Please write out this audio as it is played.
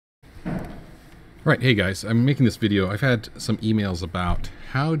Right, hey guys, I'm making this video. I've had some emails about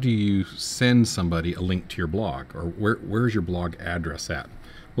how do you send somebody a link to your blog, or where's your blog address at?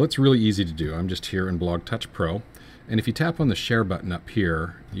 Well, it's really easy to do. I'm just here in Blog Touch Pro, and if you tap on the share button up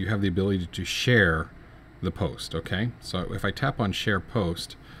here, you have the ability to share the post, okay? So if I tap on share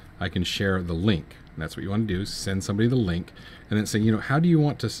post, I can share the link. And that's what you want to do, is send somebody the link, and then say, how do you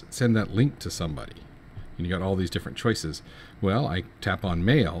want to send that link to somebody? And you got all these different choices. Well, I tap on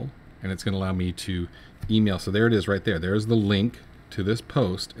mail, and it's going to allow me to email. So there it is right there. There's the link to this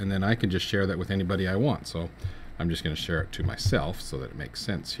post, and then I can just share that with anybody I want. So I'm just going to share it to myself so that it makes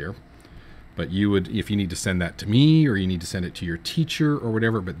sense here. But you would, if you need to send that to me, or you need to send it to your teacher or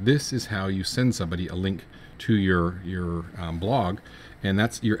whatever, but this is how you send somebody a link to your blog, and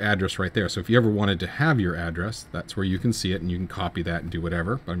that's your address right there. So if you ever wanted to have your address, that's where you can see it, and you can copy that and do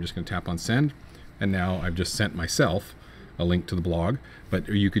whatever. But I'm just going to tap on send, and now I've just sent myself a link to the blog, but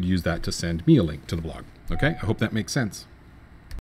you could use that to send me a link to the blog. Okay, I hope that makes sense.